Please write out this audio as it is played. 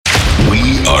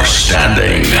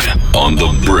standing on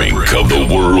the brink of the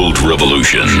world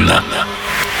revolution.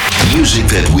 Music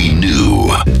that we knew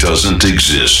doesn't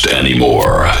exist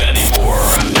anymore.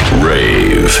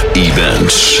 Rave,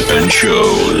 events, and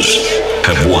shows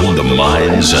have won the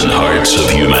minds and hearts of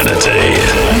humanity.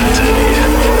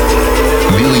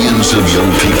 Millions of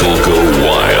young people go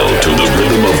wild to the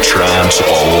rhythm of trance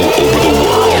all over the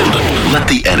world. Let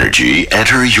the energy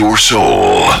enter your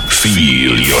soul.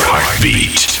 Feel your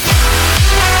heartbeat.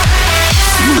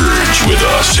 Merge with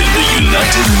us in the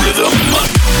united rhythm.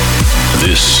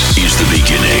 This is the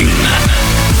beginning.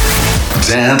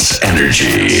 Dance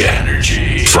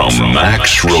Energy from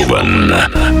Max Robin.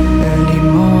 Early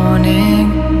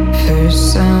morning,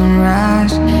 first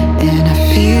sunrise, and I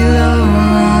feel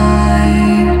alright.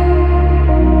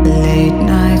 Late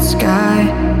night sky,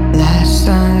 last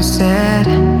sunset,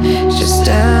 just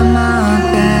at my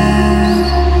bed.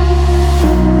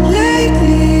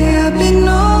 Lately I've been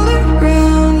all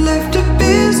around, left a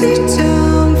busy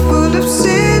town full of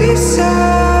city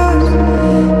sounds.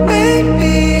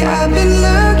 Maybe I've been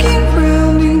looking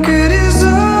round and good is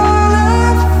all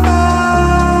I've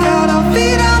found. Got our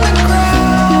feet on the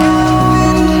ground.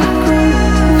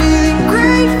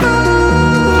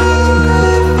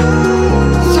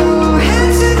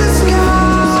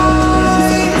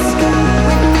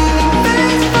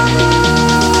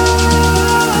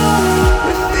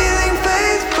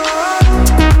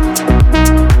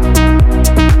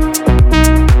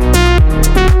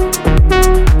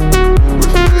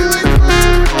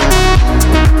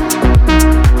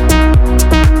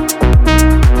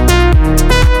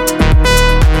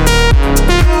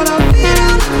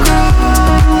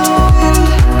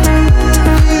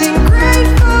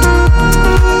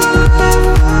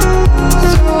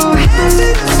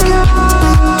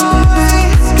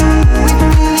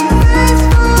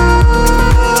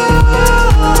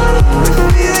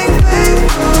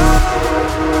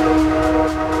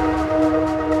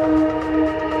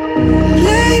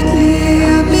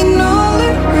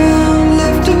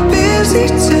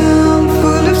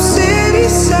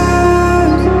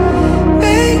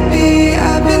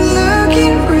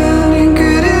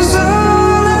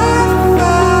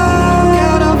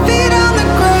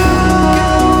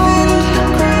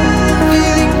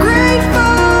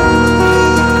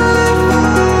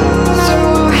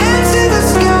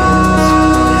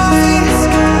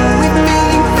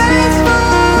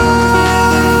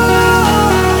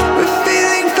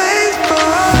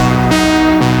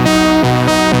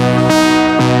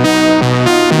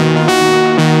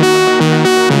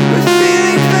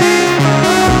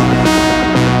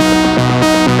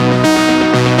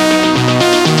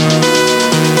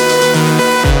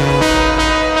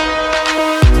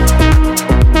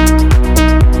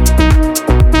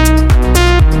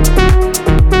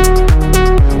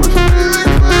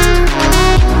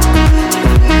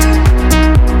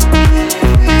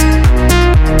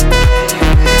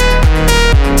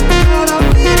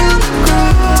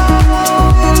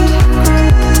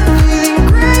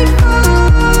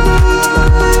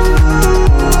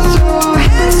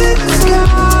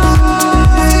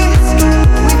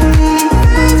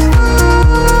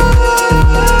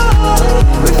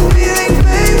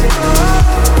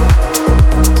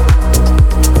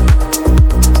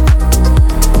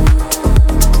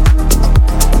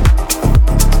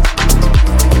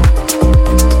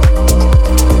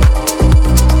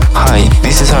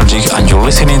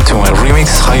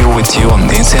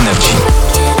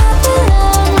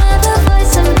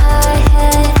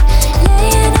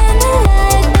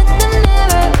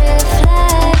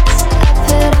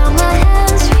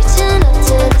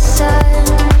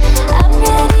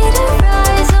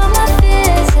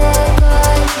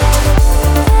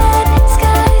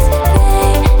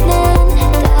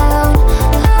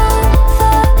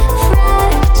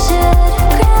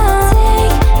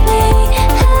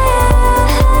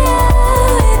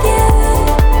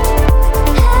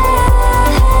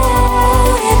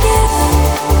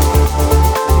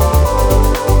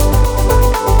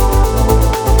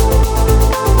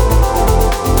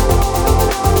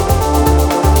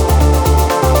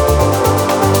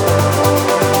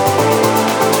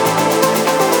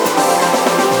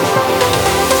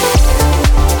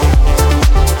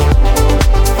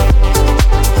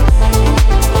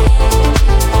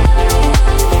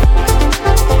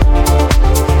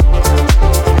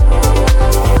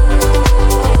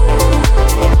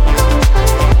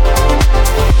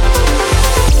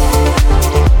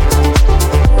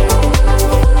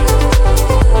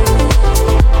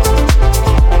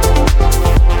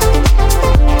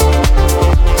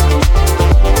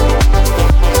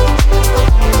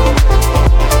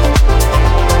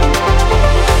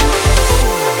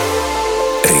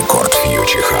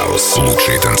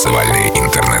 лучшие танцевальные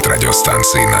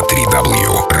интернет-радиостанции на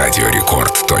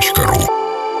www.radiorecord.ru.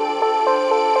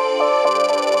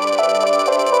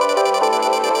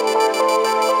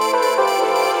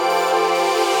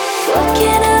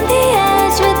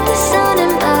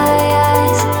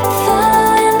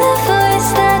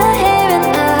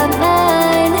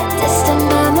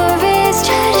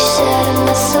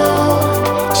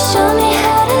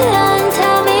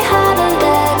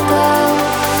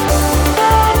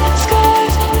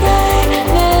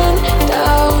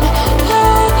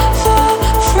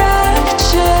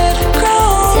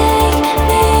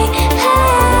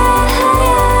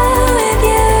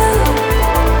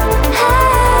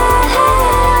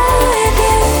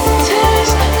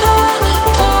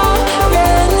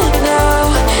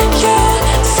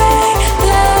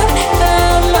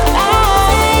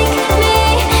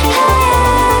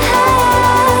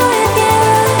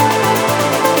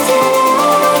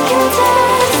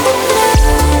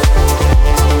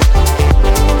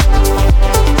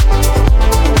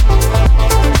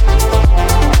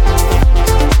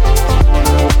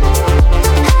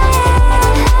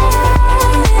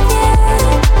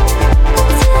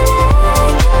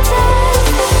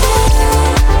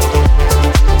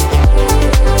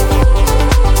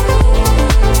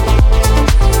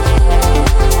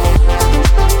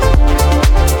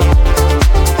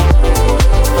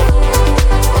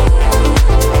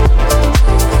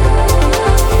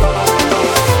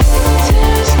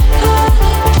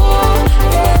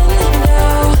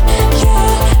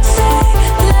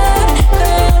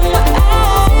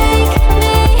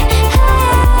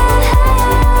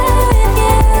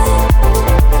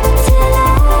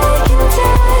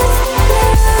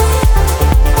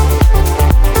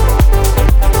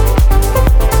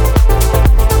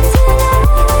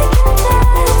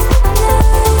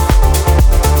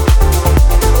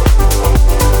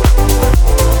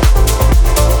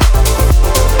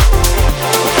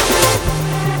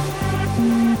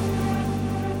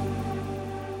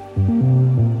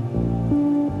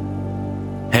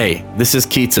 Hey, this is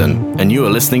Keaton, and you are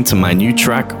listening to my new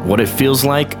track, What It Feels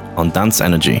Like, on Dance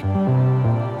Energy.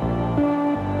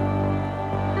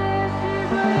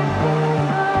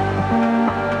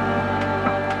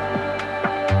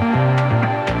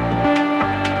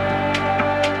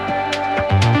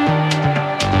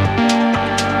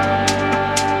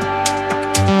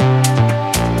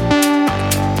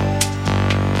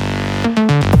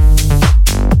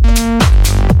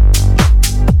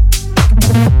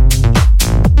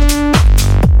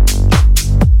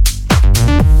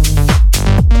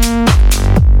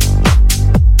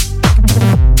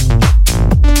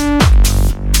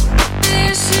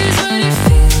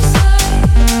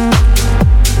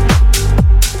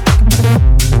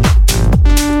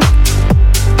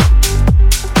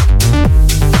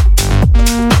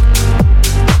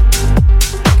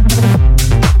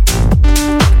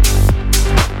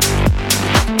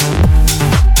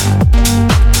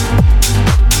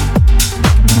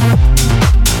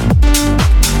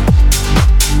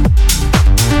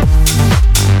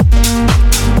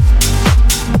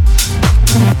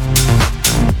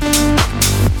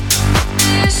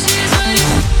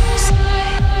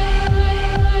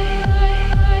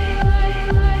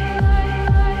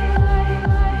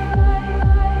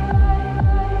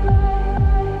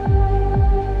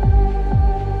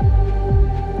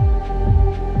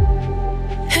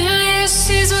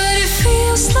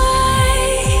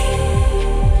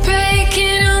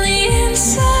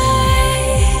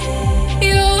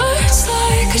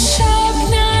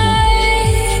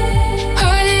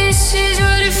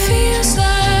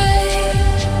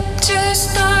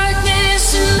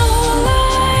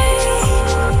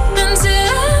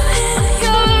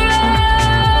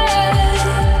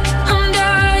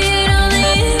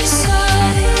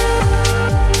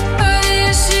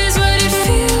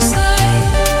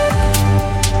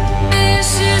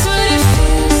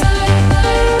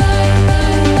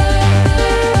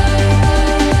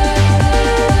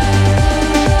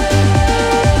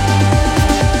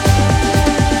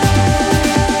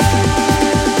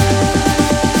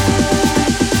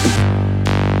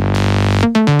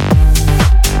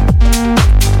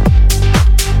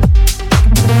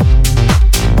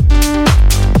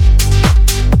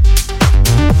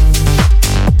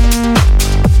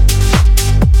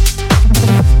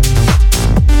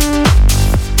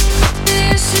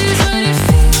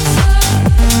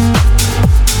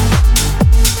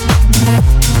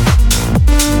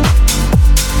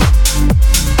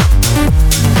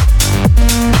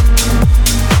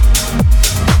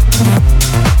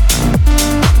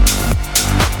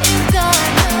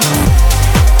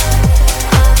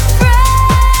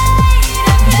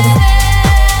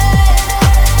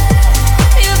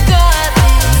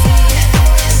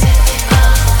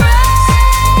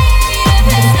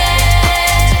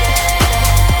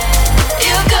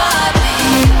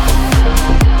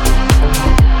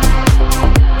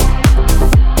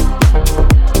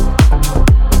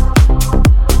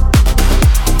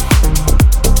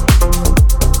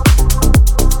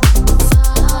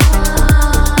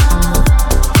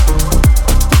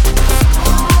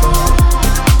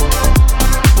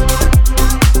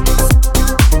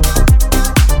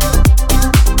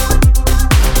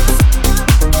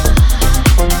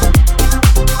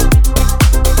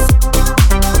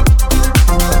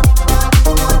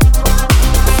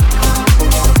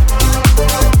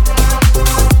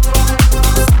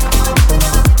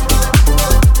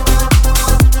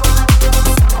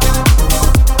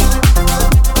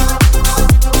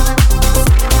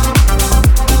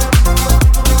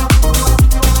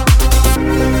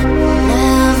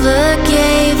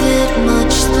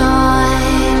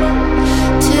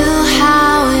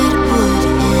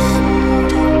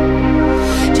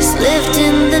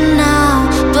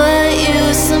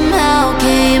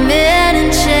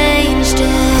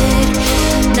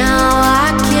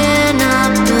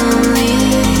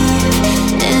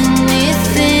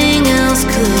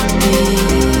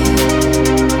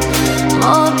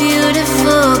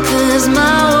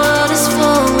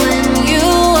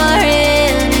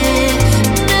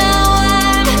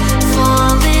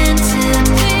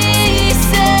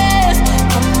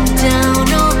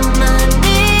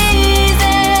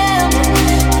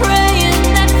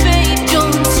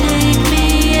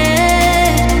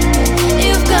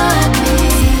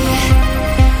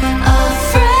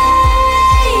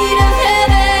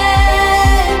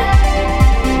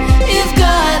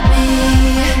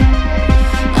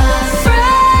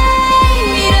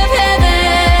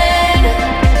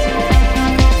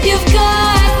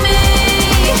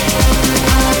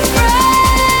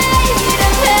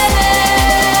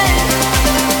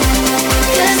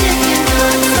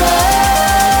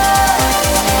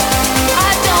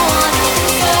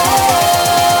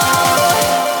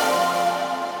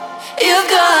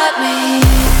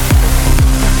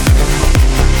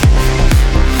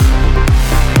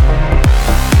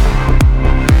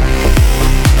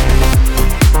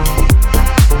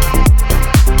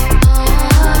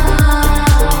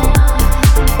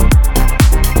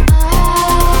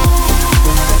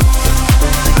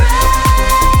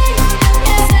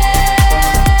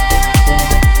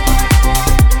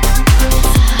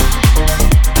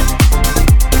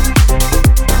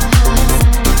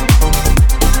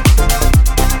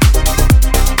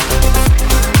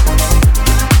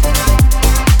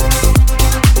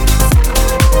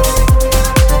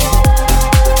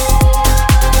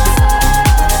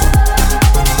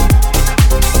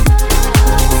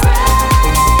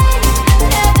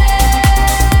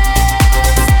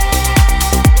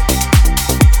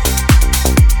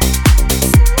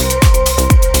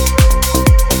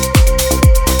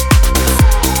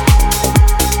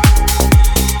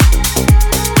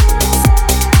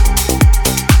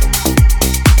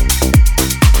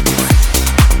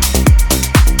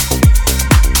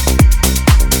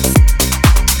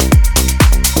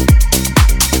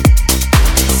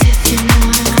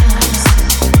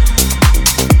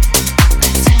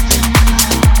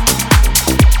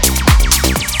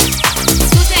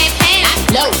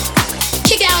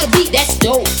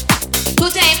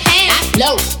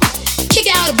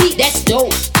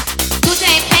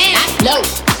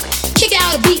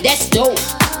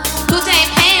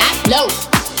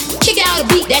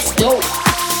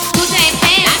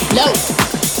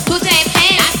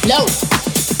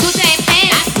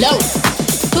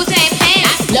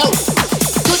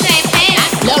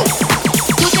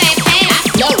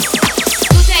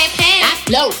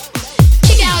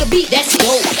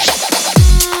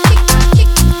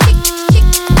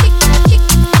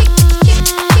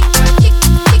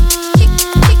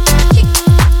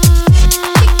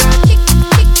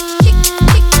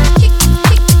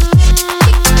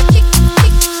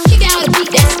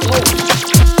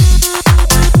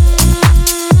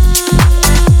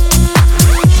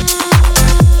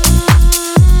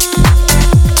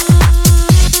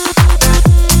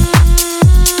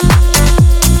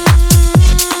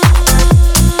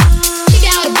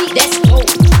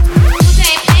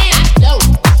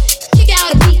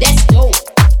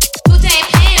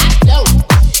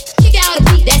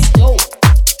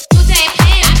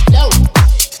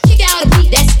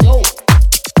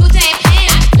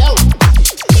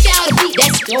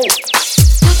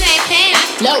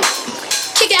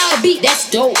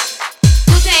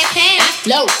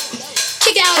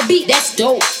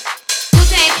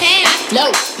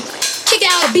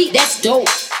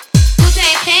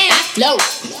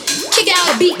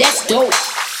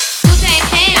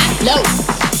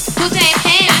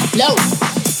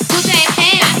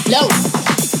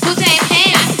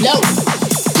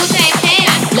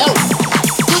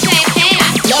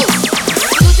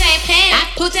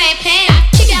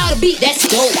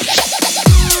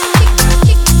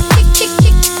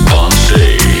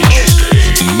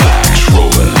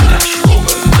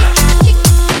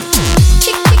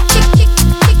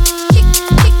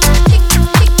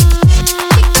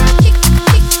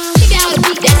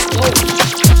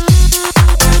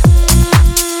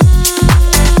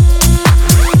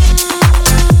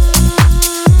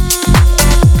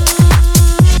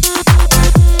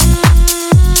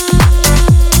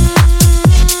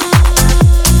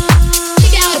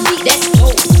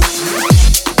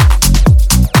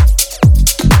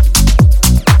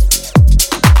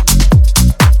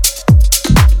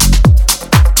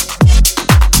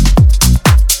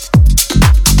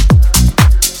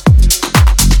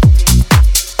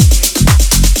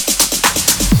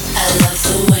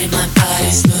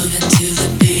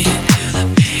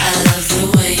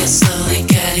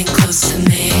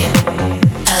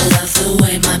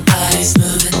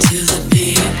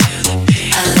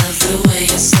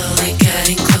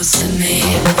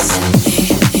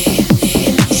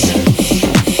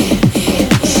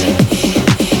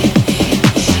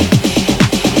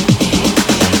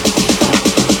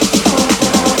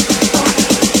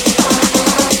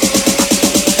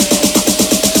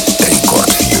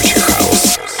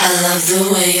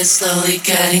 Slowly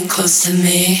getting close to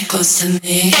me, close to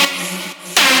me.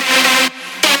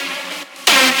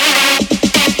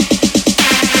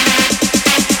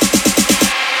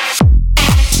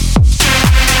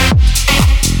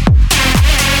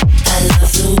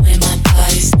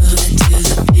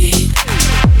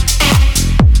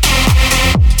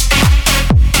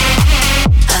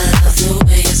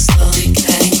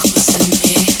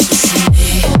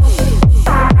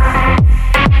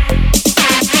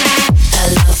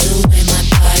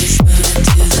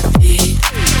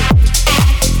 Beat.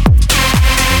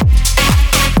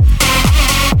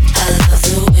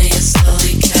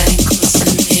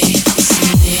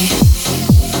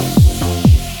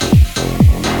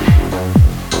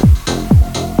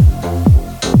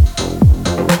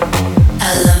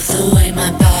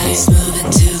 body's moving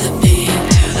to the beat.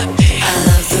 I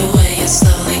love the way you're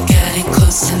slowly getting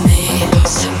close to me.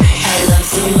 I love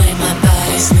the way my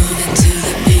body's moving to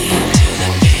the beat.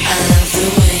 I love the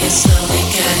way you're slowly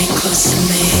getting close to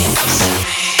me.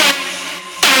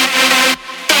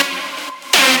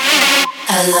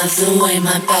 I love the way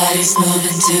my body's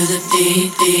moving to the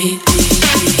beat, beat, beat,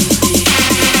 beat, beat.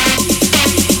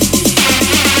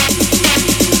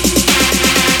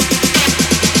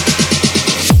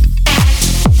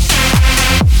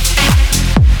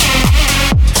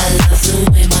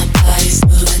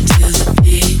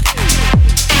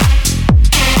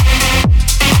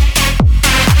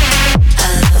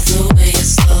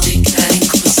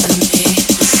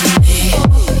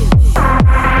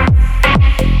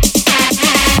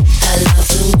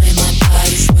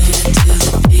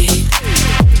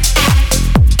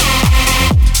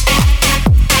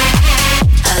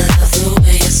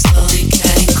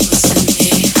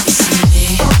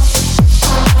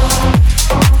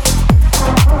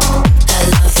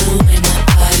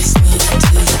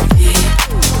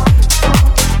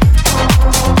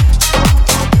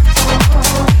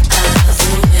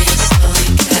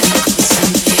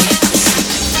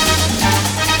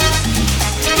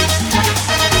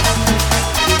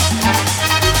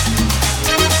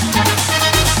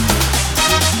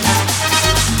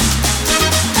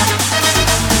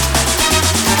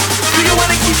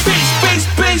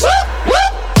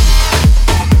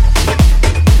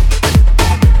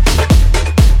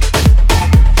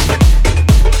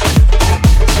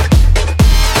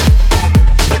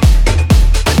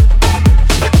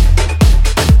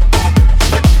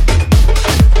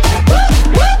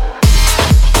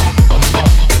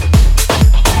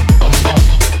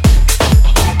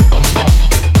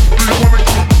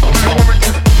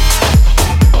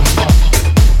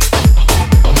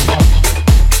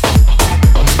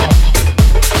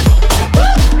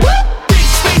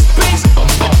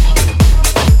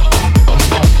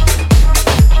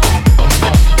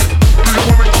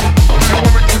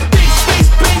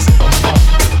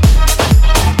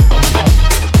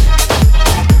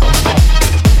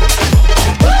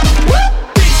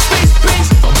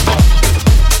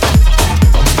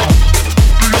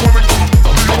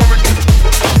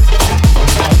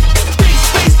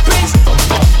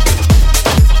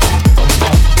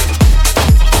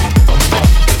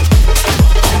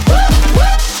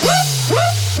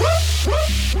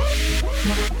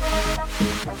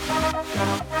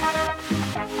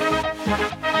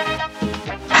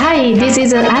 Hi, this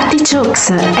is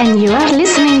Artichokes, and you are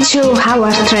listening to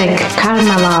our track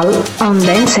Carnival on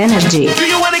Dance Energy. Do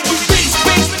you wanna keep bass,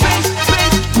 bass, bass,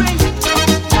 bass, bass?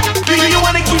 Do you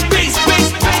wanna keep bass,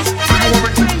 bass, bass?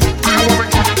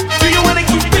 Do you wanna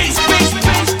keep bass, bass,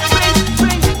 bass, bass,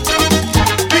 bass?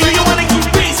 Do you wanna keep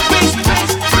bass, bass,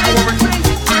 bass?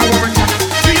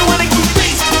 Do you wanna keep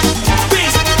bass, bass,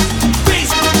 bass,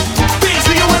 bass?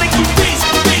 Do you wanna keep bass,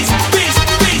 bass,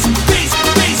 bass, bass,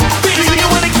 bass, bass? Do you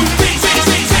wanna keep bass,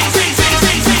 bass, bass, bass,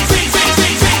 bass, bass, bass,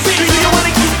 bass?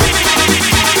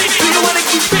 Do you wanna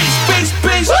keep bass, bass,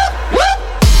 bass, bass?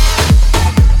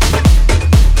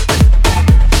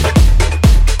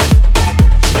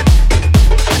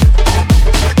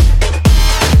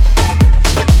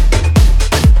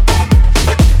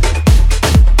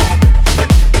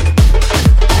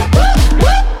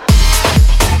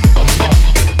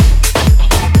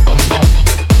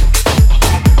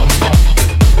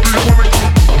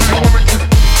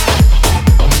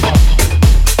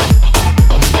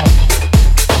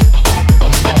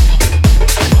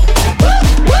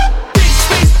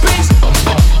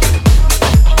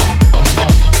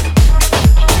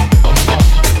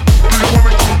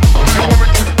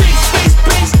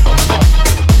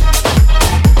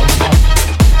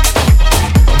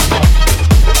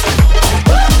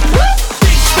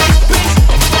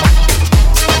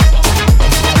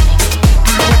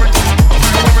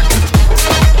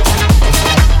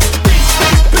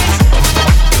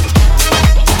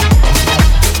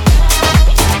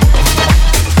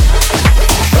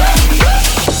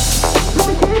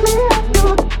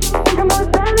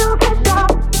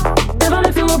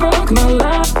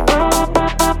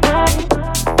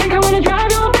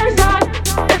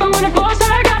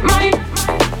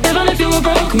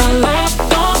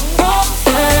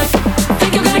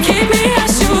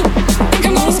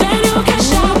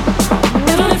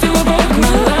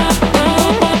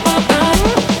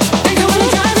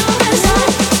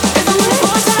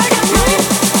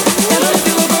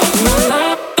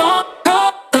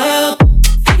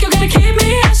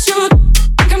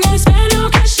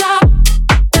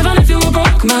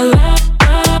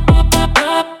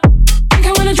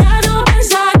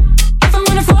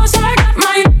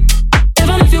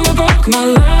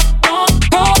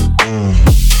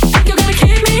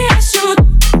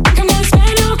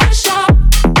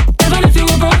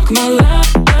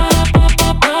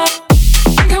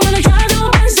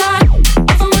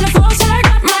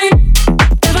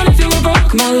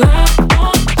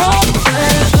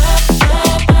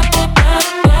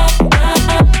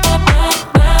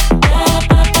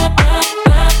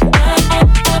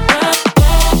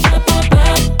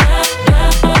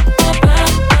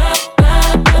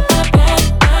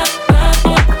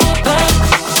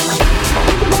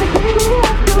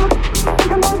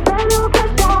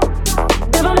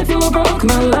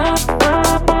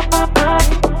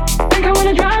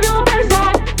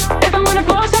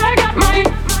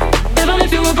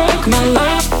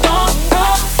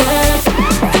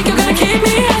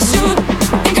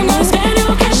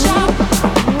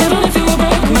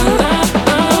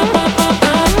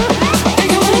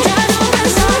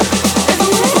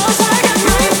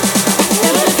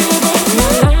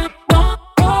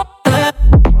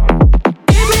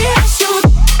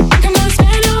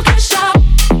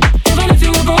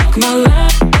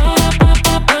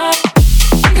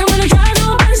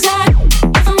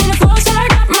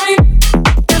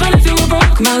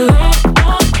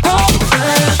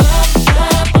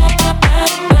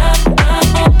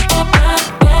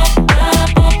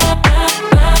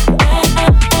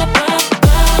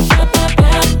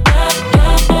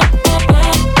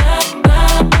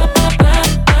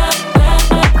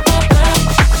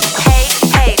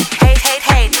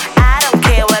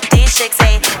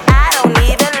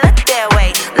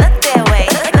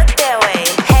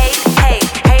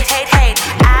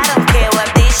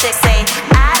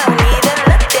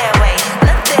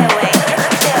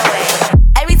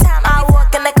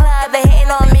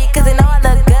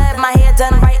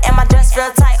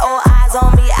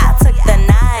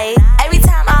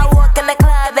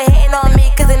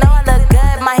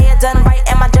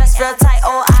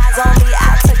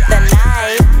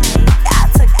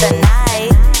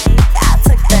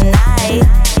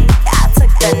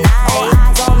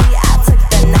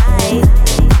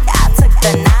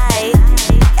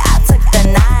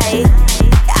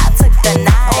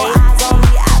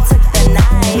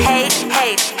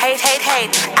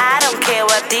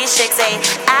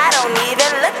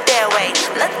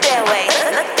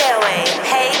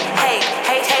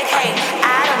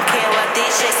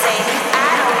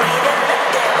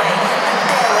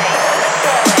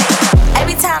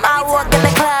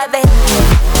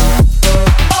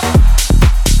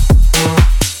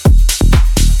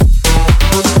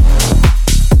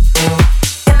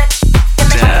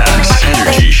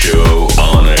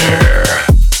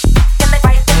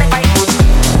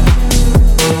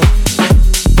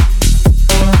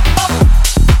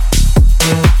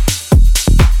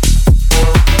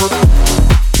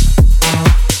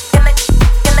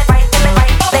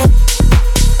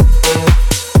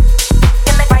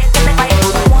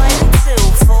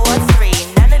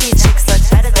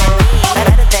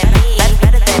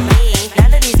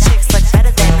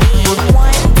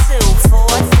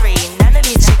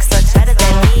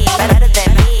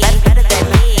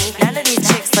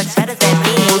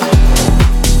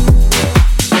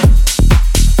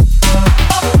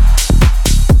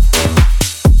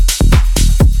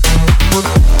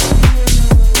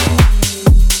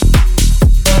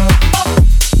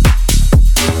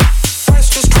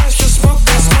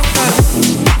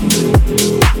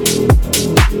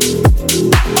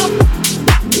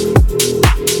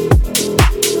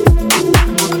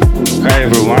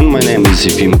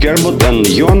 Zefim Gerbot, and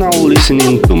you're now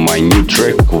listening to my new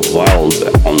track Wild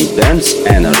on Dance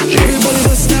Energy. Everybody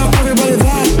this now, everybody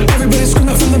that. Everybody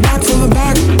screaming from the back, from the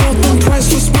back. Don't think twice,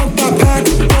 just smoke that pack.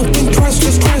 Don't think twice,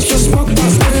 just smoke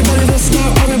that. Everybody this now,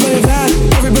 everybody that.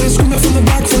 Everybody screaming from the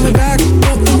back, from the back.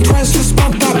 Don't think twice, just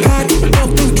smoke that pack.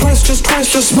 Don't think twice, just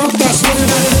smoke that.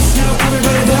 Everybody this now,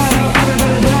 everybody that.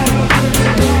 Everybody that.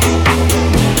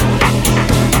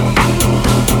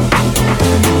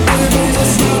 Everybody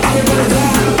this now, everybody that.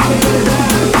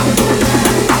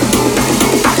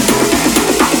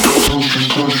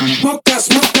 Smoke that,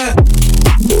 smoke that.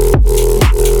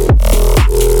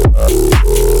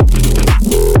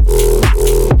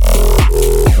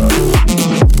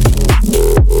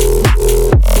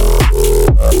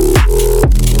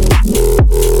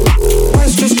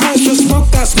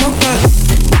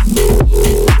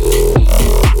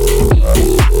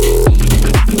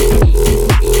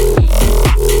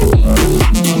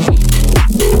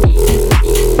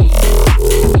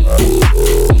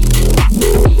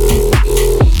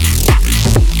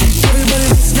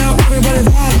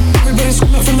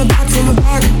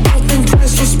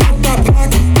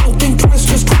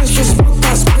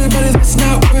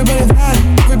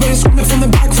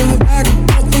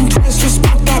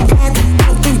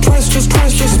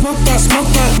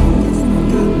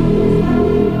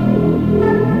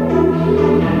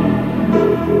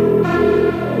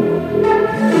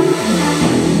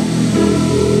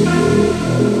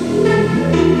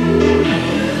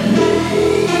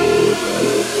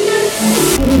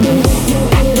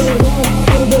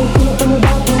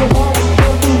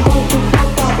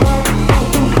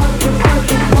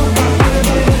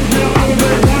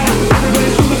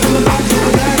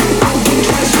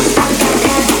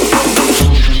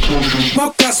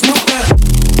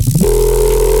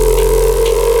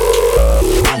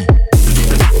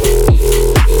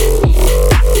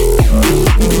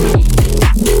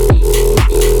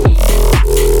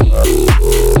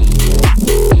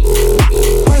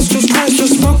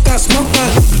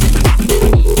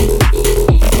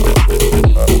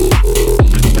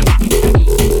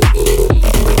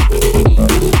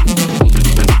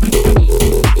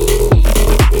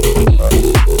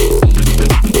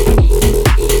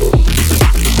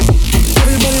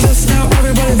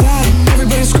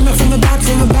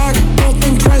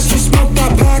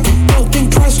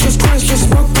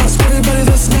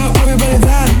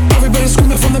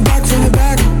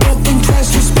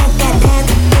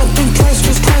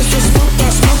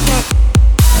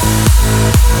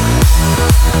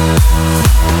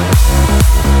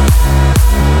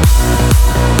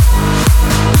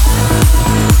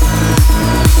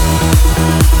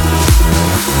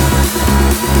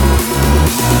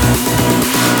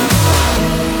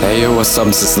 what's up?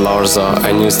 This is Larza,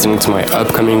 and you're listening to my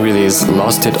upcoming release,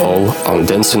 Lost It All, on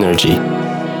Dance Energy.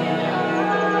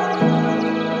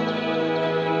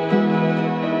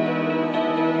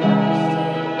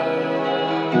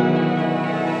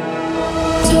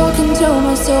 Talking to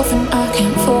myself and I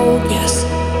can't focus.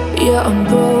 Yeah, I'm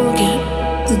broken.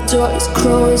 The door is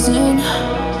closing.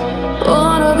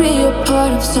 Wanna be a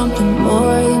part of something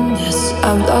more than this.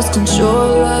 I've lost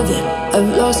control of it.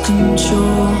 I've lost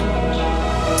control.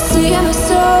 Seeing the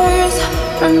stars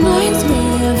reminds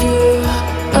me of you.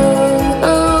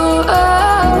 Oh, oh,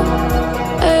 oh.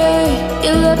 Hey,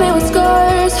 you left me with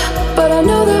scars, but I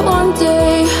know that one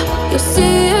day you'll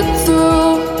see it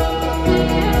through.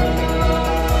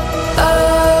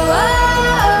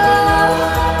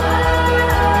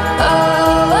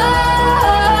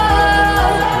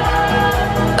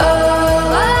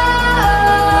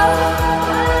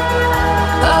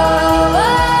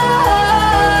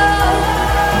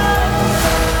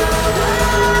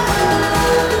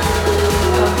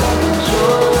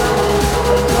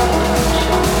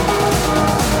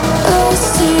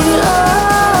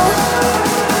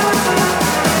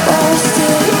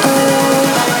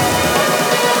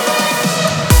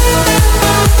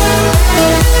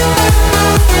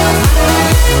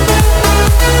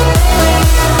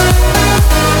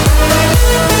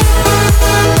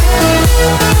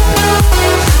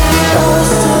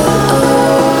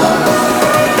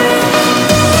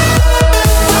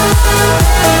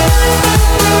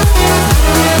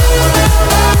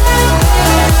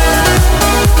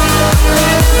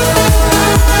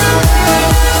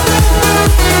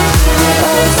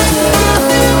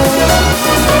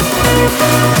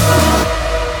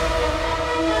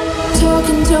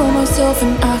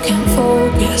 And I can't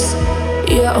focus.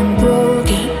 Yeah, I'm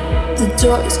broken. The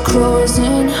door is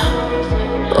closing.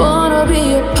 Wanna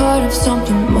be a part of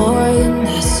something more than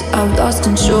this. I've lost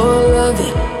control of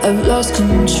it. I've lost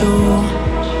control.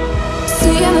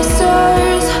 Seeing the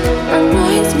stars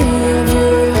reminds me of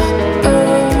you.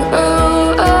 Oh,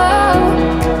 oh, oh.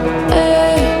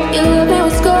 Hey, you left me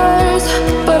with scars,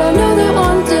 but I know that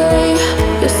one day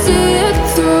you'll see it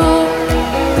through.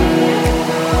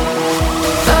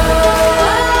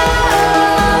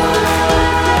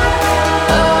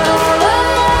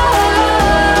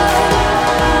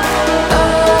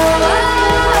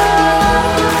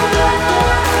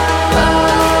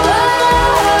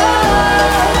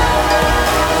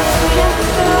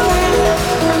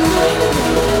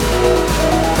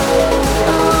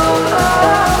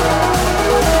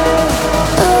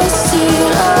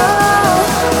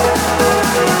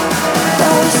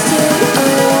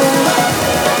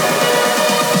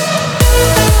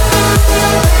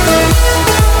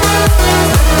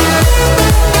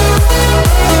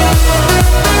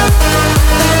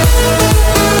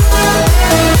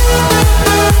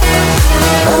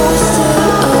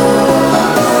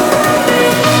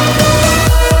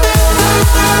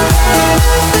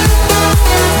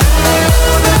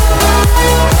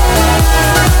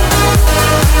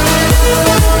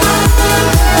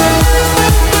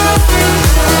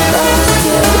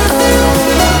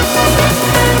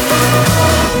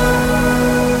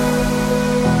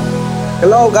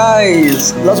 Hello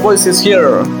guys, Lost Voices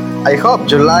here. I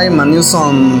hope you like my new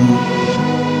song.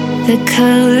 The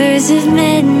colors of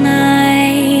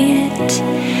midnight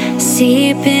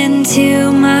seep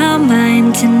into my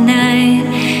mind tonight.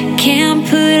 Can't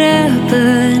put up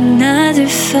another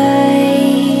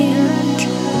fight.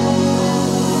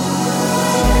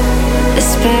 A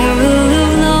spiral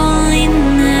of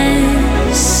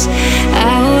loneliness.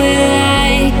 I would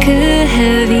like a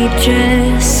heavy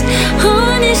dress.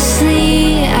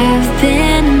 Honestly, I've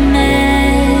been a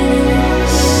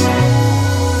mess.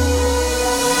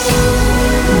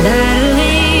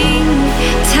 Battling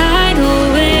tidal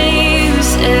waves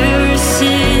ever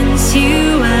since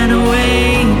you went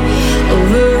away.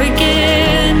 Over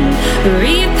again,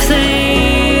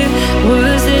 replay.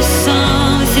 Was there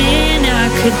something I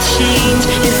could change?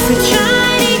 If we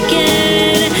tried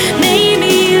again,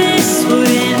 maybe this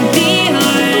wouldn't be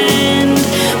our end.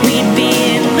 We'd be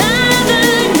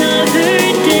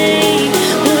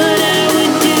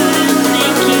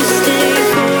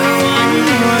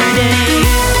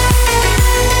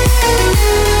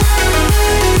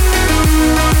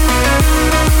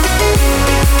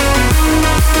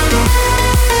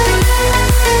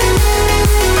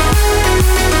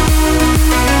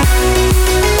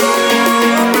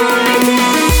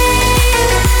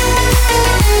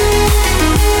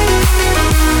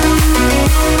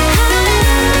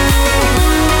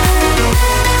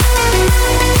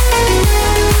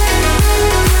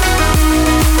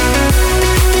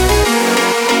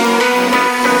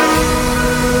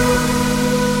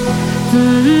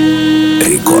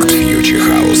Рекорд Фьючи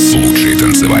Хаус. Лучшие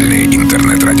танцевальные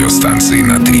интернет-радиостанции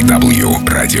на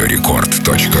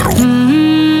www.radiorecord.ru.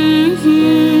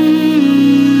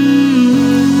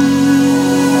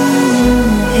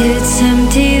 It's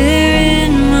empty there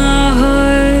in my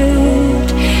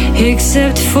heart,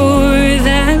 except for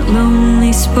that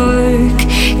lonely spark,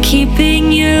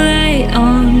 keeping your light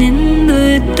on in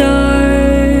the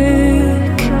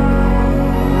dark.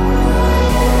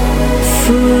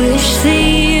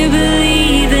 Foolishly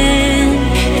believing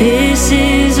this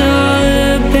is all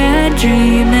a bad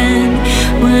dream, and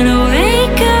when I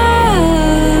wake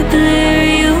up, there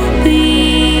you'll be.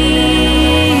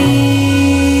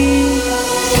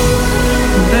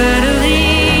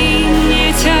 Battling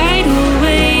your tidal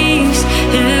waves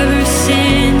ever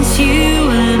since you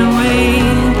went away.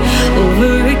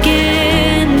 Over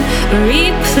again, a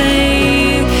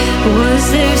replay. Was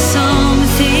there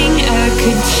something I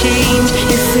could change?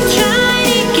 If we tried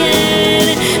again,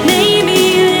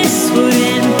 maybe this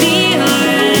wouldn't be our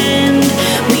end.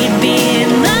 We'd be in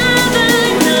love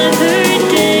another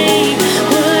day.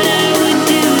 What I would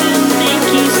do to make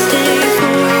you stay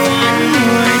for one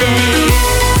more day.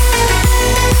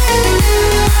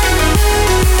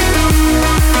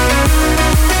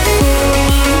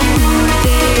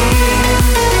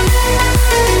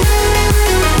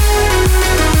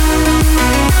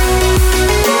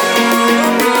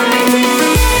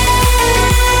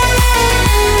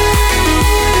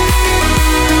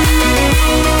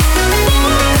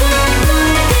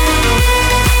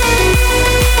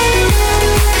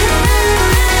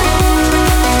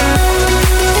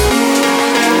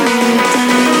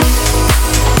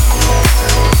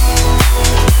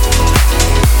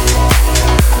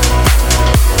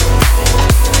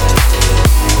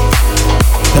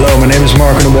 Hello, my name is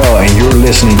Marco Nobel and you're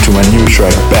listening to my new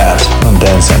track Bad on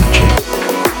Dance Energy.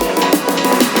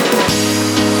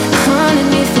 Haunted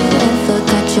me forever,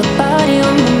 got your body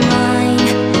on my mind.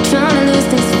 Trying to lose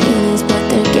these feelings, but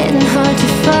they're getting hard to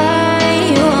fight.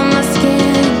 You on my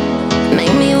skin,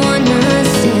 make me wanna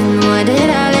sin. Why did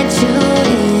I let you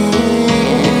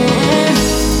in?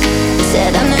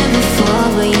 Said I'd never fall,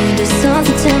 but you do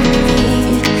something to me,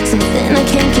 something I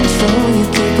can't control. You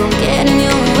keep on getting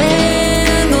your way,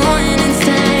 going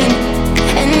insane,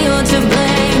 and you're to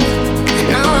blame.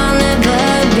 Now I'll never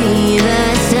be the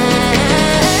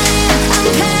same. I'm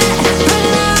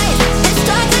paralyzed, it's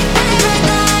toxic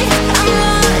paradise. I'm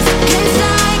lost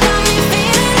inside, got me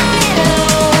feeling high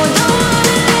low. Don't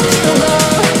wanna let you go,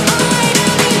 alright,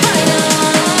 I'll be fine now.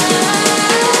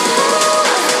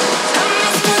 I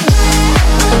miss the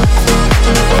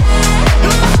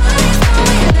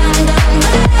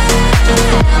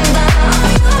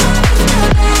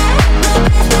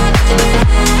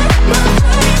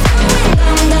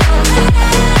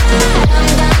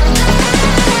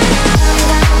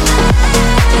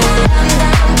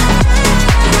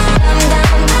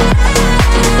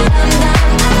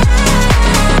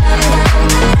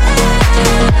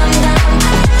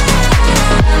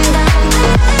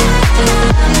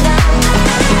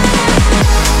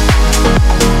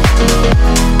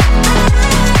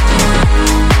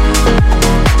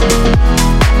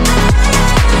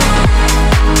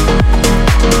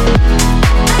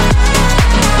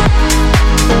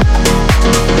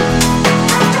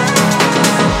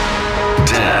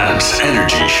Dance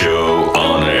Energy Show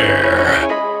on air.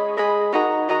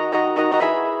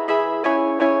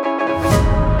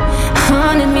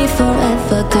 Haunted me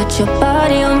forever, got your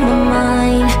body on my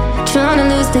mind. Trying to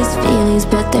lose these feelings,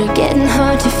 but they're getting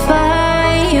hard to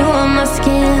fight. You on my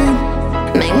skin,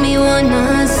 make me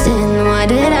wanna sin. Why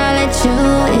did I let you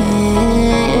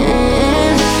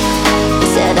in?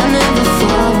 Said I'll never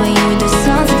fall, but you do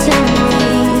something to me,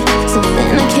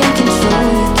 something I can't control.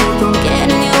 You keep on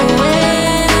getting your way,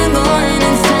 going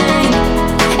insane,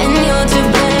 and you're to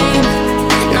blame.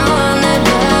 Now I'll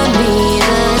never be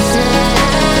the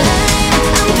same.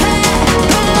 I'm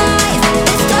paralyzed,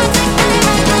 it's toxic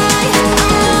paradise.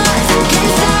 I'm lost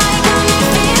inside, got me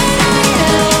feeling high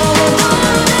low. Don't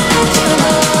wanna let you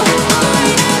go,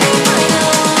 alright, I'll be fine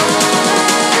now.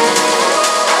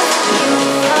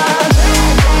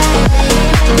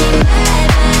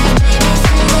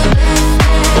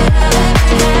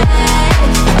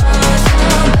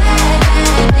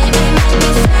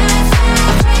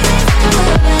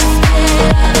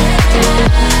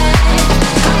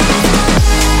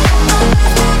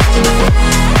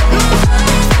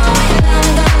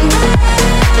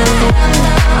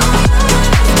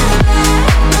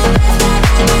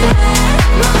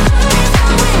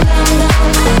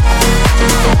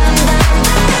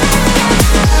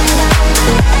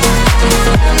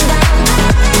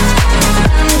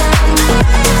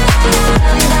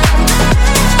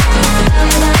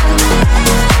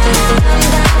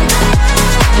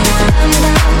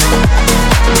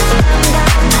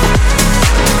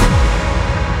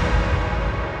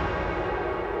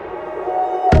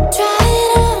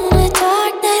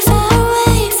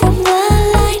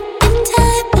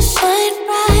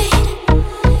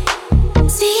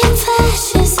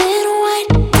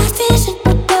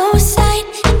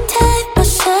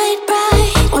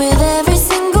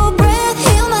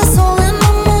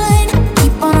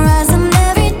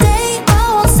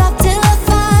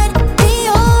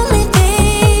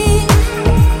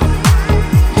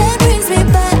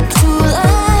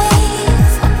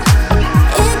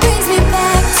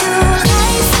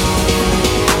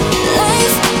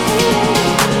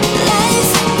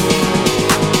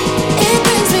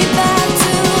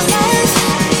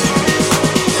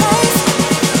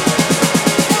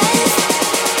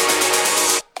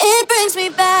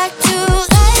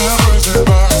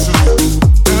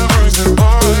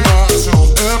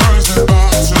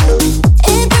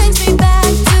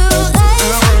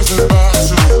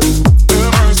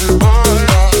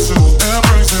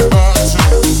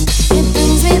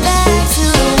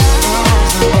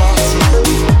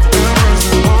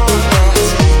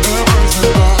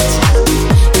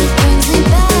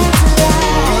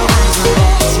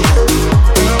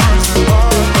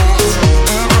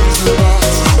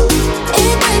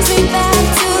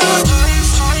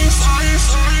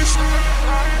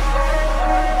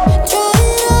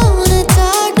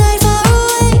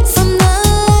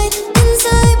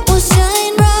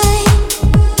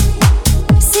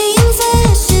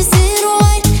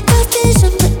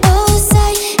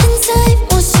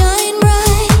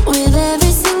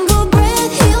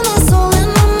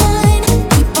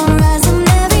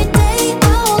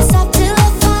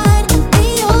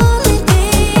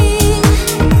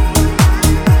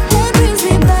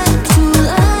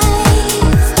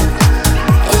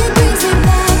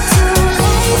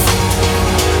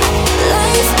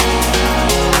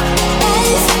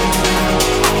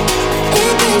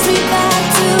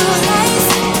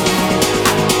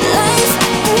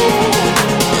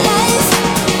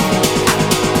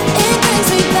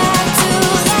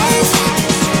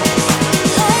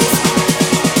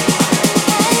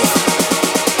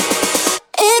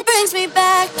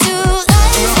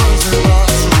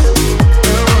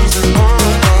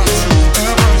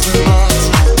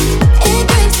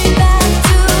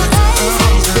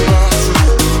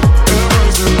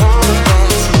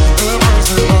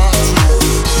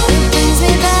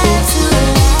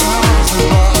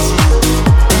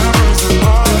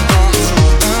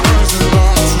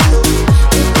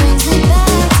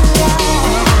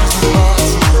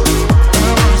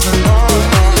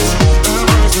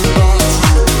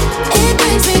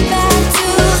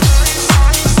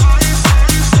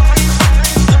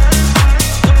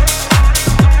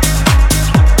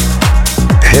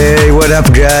 What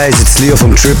up, guys? It's Leo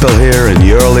from Triple here, and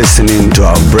you're listening to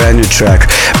our brand new track,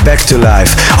 Back to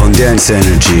Life, on Dance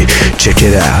Energy. Check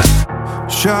it out.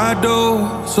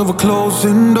 Shadows of a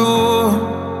closing door,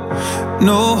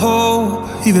 no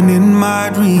hope even in my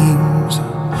dreams,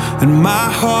 and my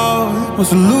heart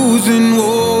was a losing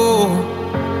war,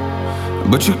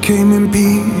 but you came in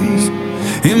peace.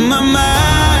 In my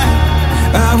mind,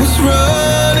 I was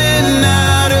running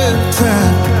out of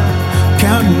time,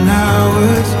 counting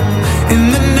hours. In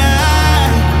the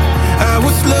night, I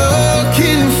was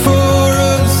looking for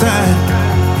a sign,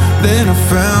 then I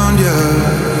found you.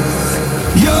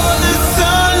 You're the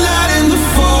sunlight in the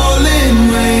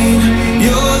falling rain,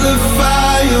 you're the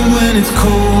fire when it's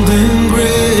cold and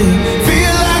gray.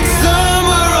 Feel like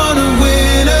summer on a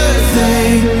winter's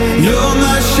day, you're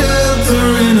my shelter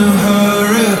in a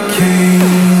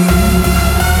hurricane.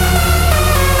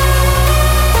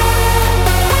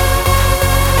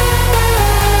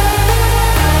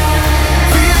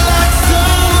 Feel like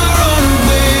summer on a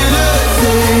winter's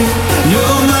day,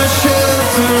 you're my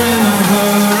shelter in a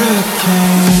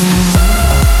hurricane.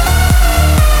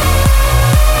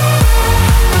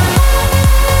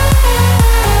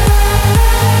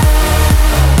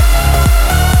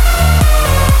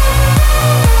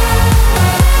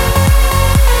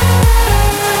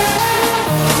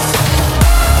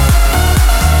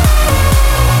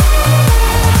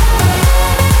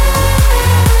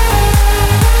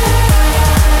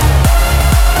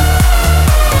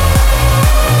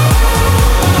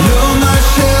 You're my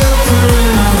shelter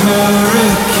in a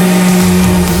hurricane.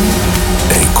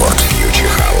 Рекорд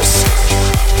Future House.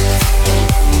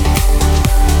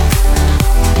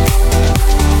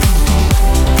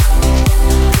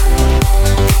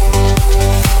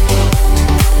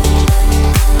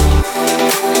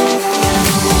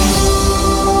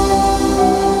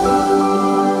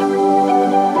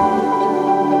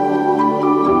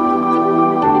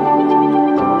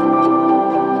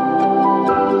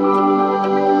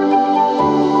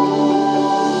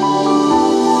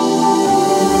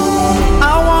 I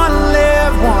wanna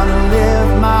live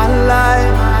my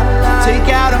life. Take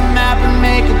out a map and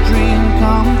make a dream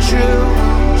come true.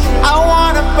 I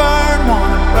wanna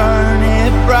burn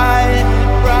it bright.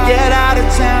 Get out of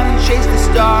town and chase the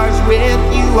stars with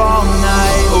you all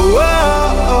night. Oh,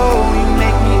 oh, oh, you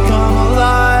make me come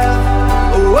alive.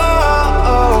 Oh, oh,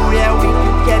 oh, yeah, we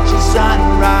could catch a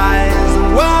sunrise.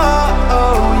 Oh, oh,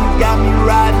 oh, you got me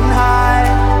riding high.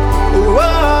 Oh,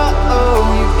 oh, oh,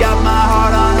 you got my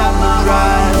heart on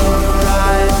overdrive.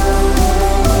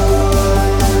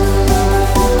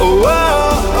 Oh, oh,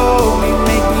 oh, you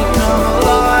make me come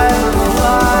alive,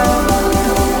 alive.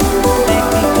 Make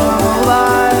me come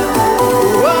alive.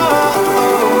 Oh,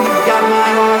 oh, you got my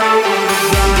heart on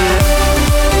overdrive.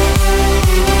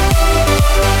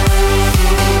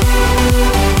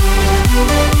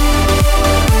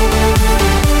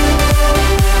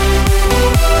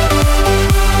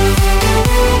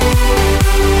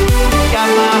 Got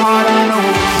my heart on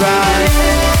overdrive.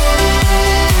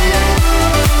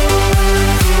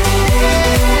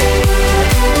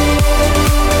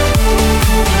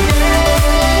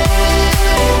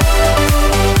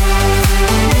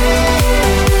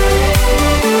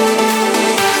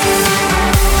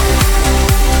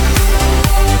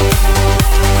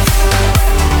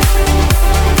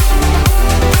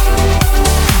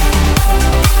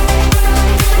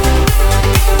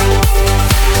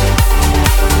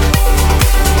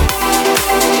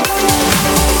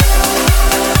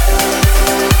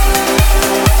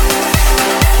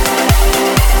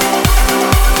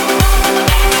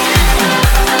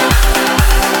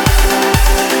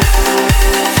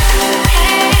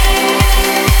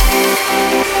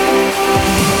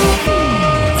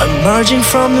 Emerging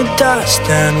from the dust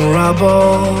and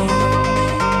rubble,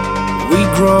 we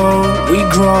grow,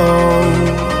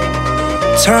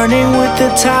 turning with the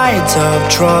tides of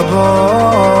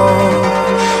trouble.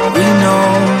 We know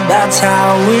that's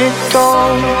how it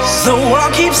goes. The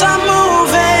world keeps on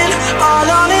moving, all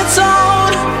on its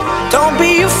own. Don't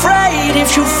be afraid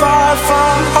if you fall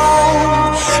from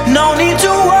home. No need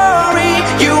to worry,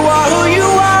 you are who you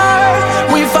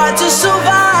are. We fight to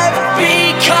survive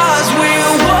because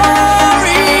we're warriors.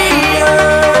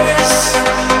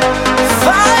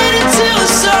 Fighting to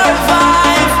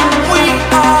survive. We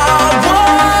are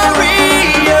warriors.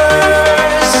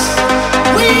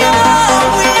 We are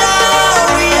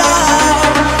warriors.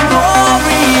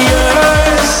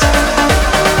 Warriors.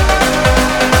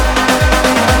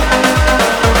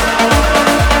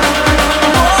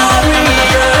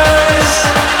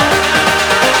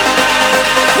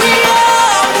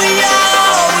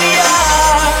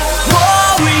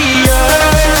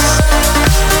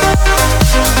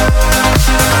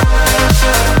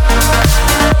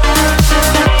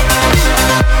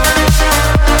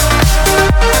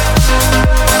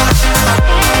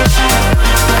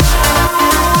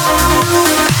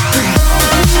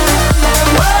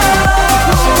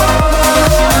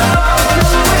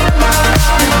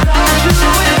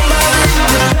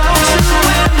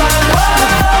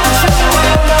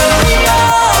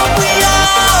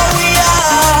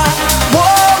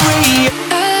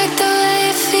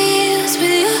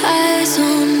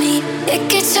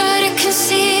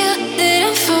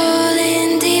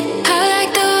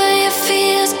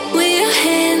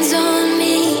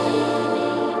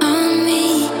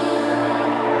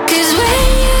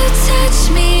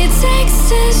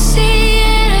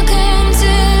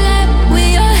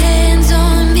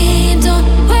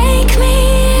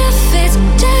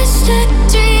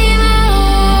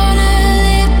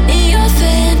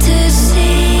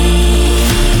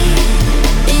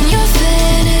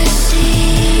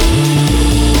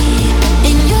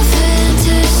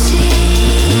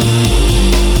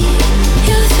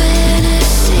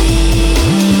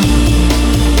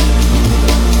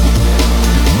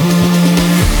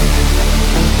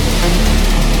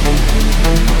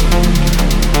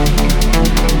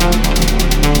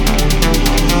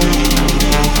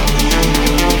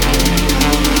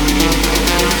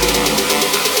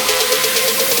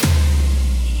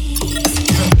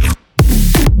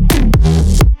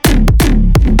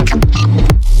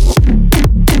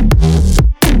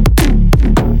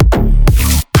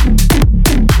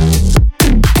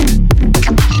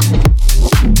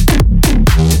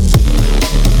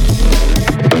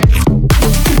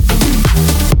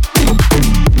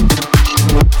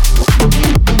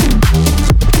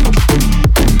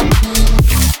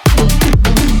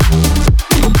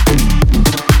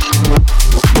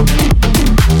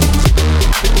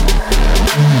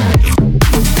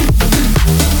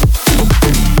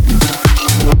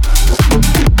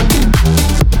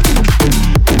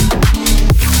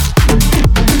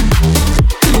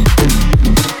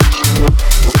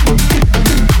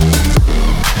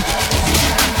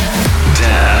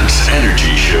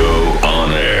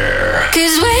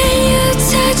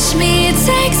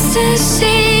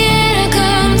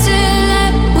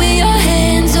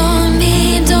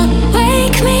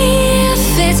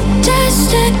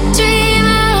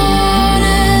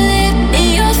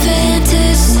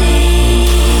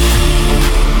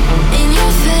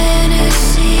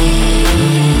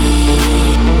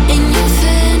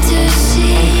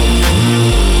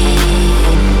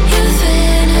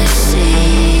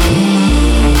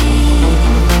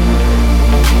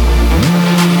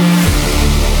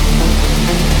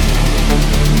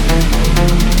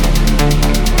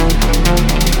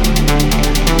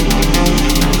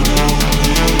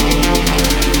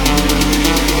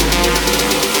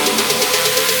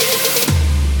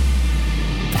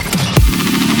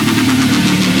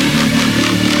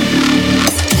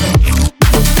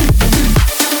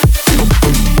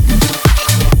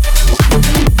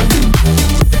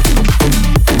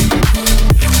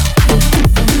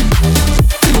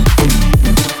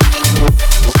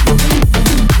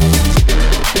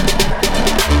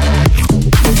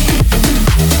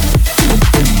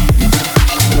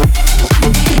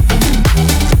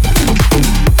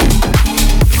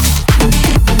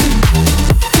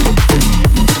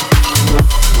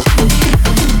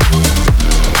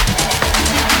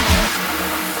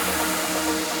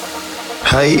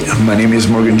 Hi, my name is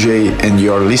Morgan J, and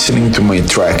you are listening to my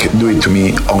track Do It To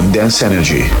Me on Dance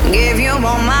Energy. Give you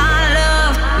all my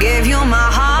love, give you my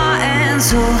heart and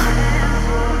soul.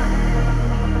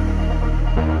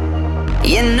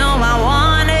 You know I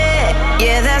want it,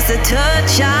 yeah, that's the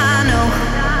touch I know.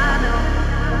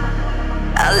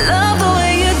 I love the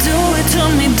way you do it to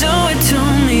me, do it to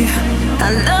me. I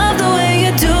love the way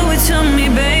you do it to me,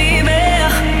 baby.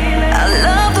 I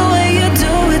love the way you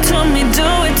do it to me, do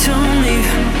it to me.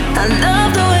 I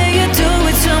love the way you do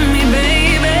it to me,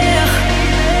 baby.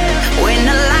 When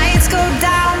the lights go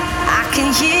down, I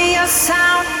can hear your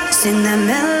sound. Sing that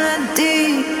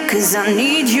melody, cause I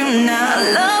need you now.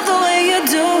 I love the way you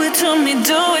do it to me,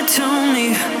 do it to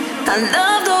me. I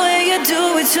love the way you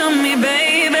do it to me,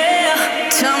 baby.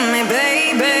 Tell me,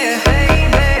 baby.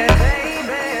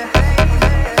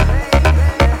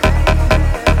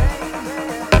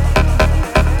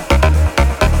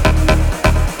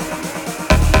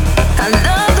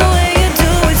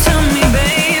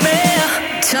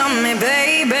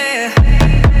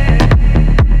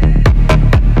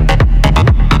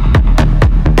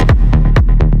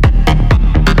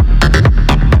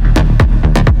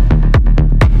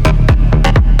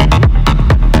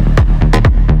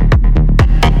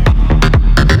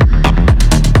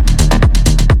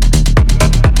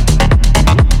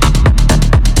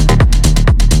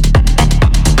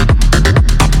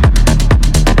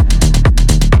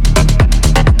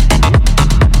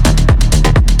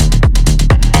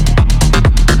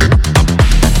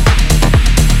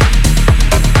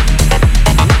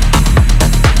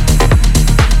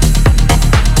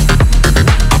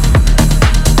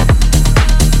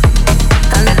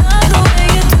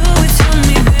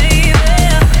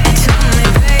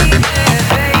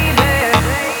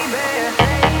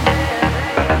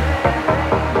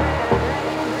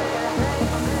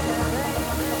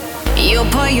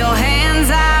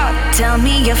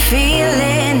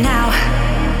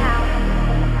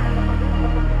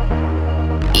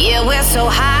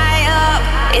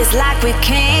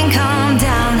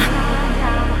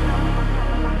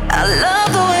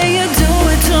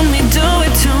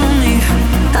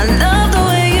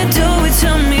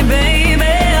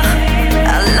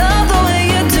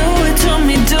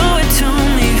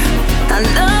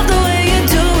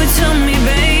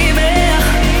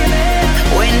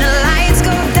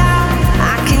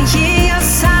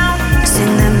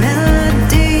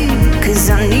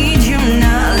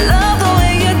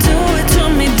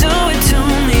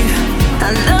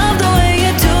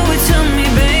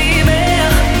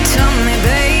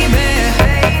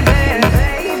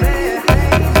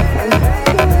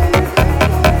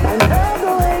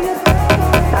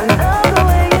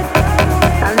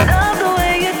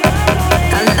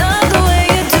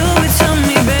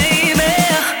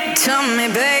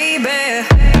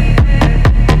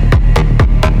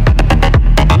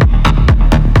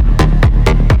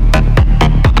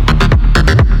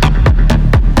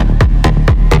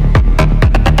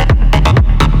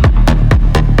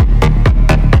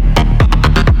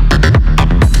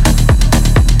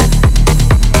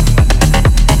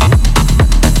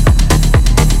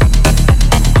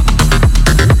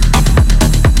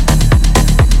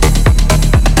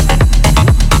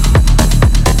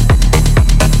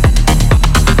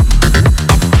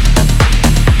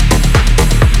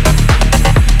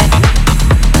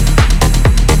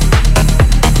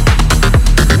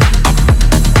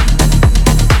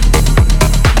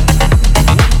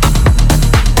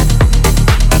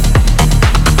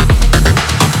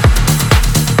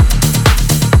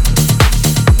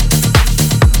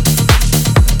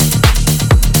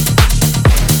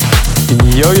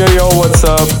 Yo, what's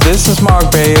up? This is Mark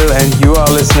Bale and you are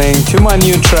listening to my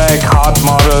new track Hot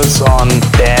Models on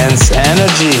Dance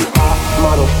Energy. Hot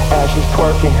models, asses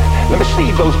twerking. Let me see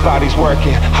those bodies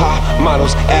working. Hot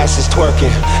models, asses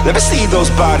twerking. Let me see those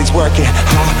bodies working.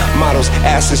 Hot models,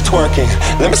 asses twerking.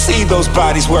 Let me see those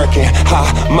bodies working.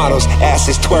 Hot models,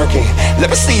 asses twerking. Let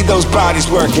me see those bodies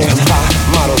working. Hot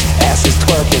models, asses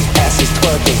twerking. Asses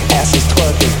twerking. Asses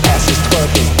twerking. Asses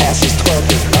twerking. Asses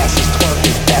twerking. Asses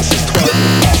twerking. Asses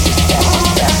twerking.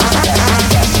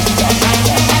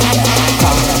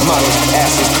 Hot models,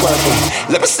 asses twerking.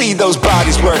 Let me see those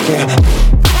bodies working.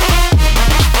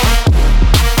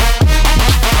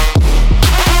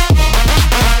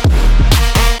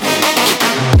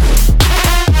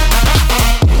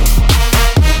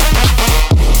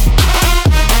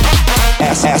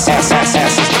 Ass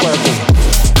is twerking.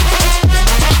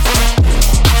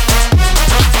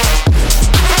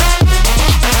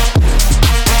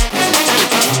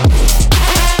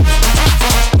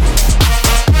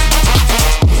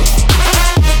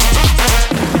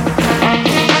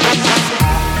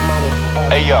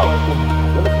 Hey yo,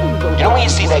 you know when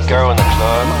you see that girl in the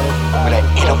club with that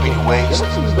ittle bitty waist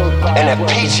and that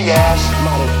peachy ass?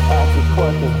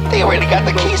 They already got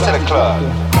the keys to the club.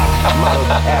 Models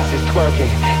ass is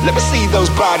twerking. Let me see those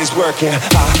bodies working.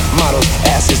 Models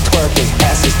ass is twerking,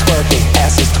 ass is twerking,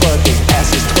 ass is twerking,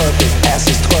 ass is twerking, ass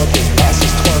is twerking, ass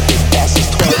is twerking, ass is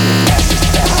twerking, ass is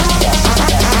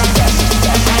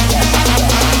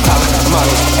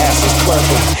models ass is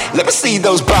twerking. Let me see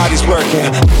those bodies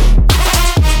working.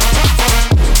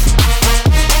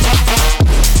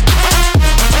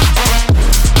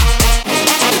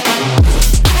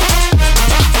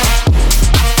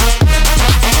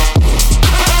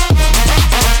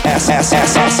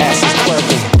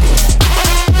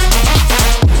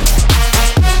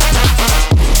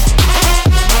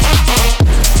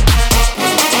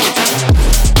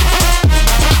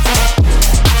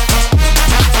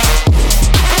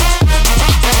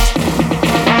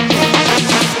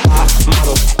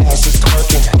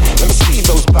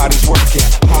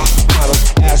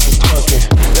 Ass is twerking.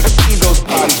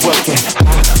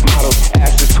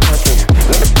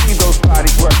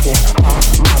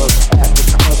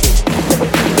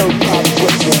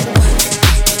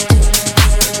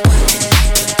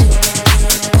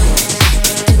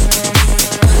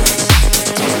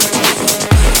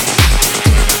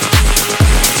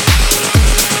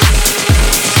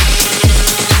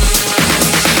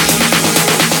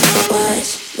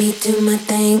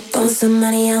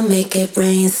 Make it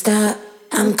rain, stop.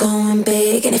 I'm going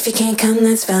big, and if you can't come,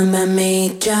 that's fine by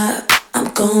me. Drop.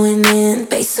 I'm going in,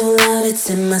 bass so loud it's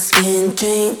in my skin.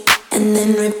 Drink, and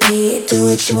then repeat. Do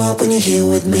what you want when you're here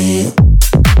with me.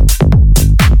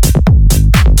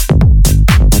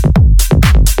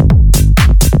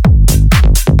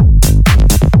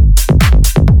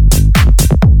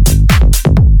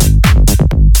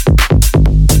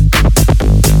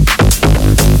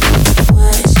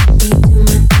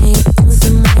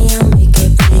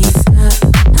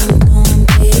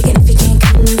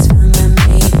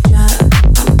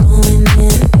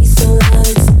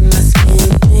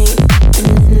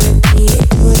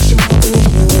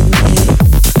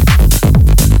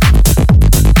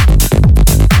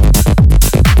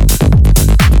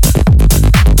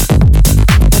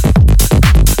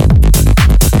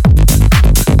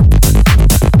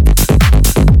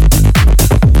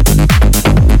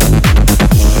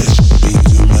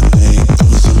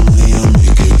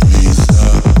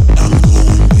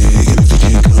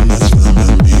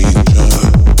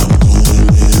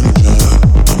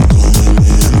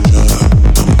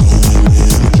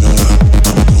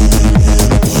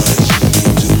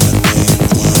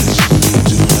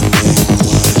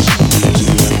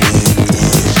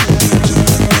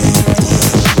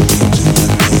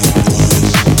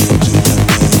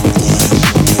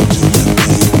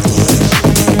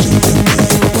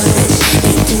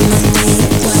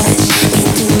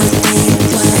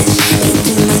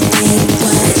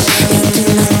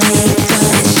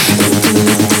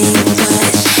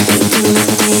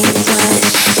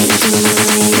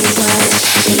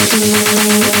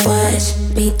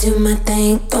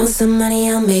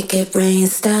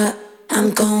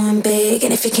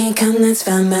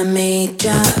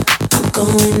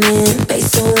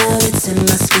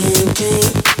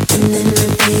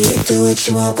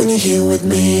 When you're here with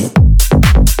me.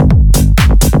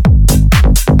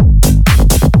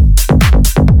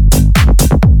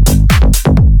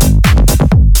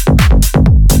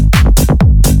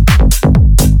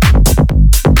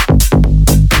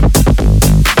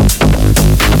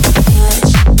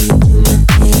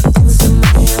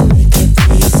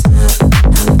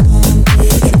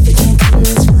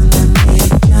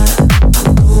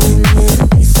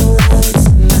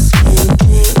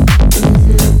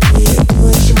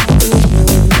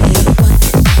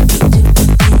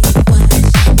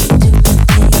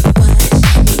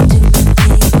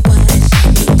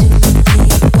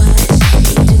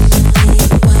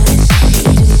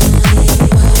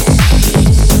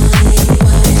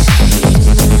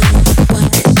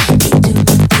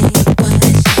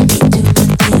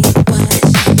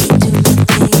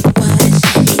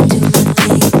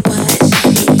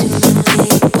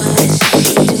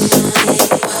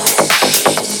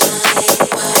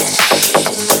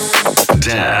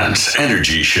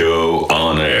 Energy Show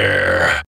on air.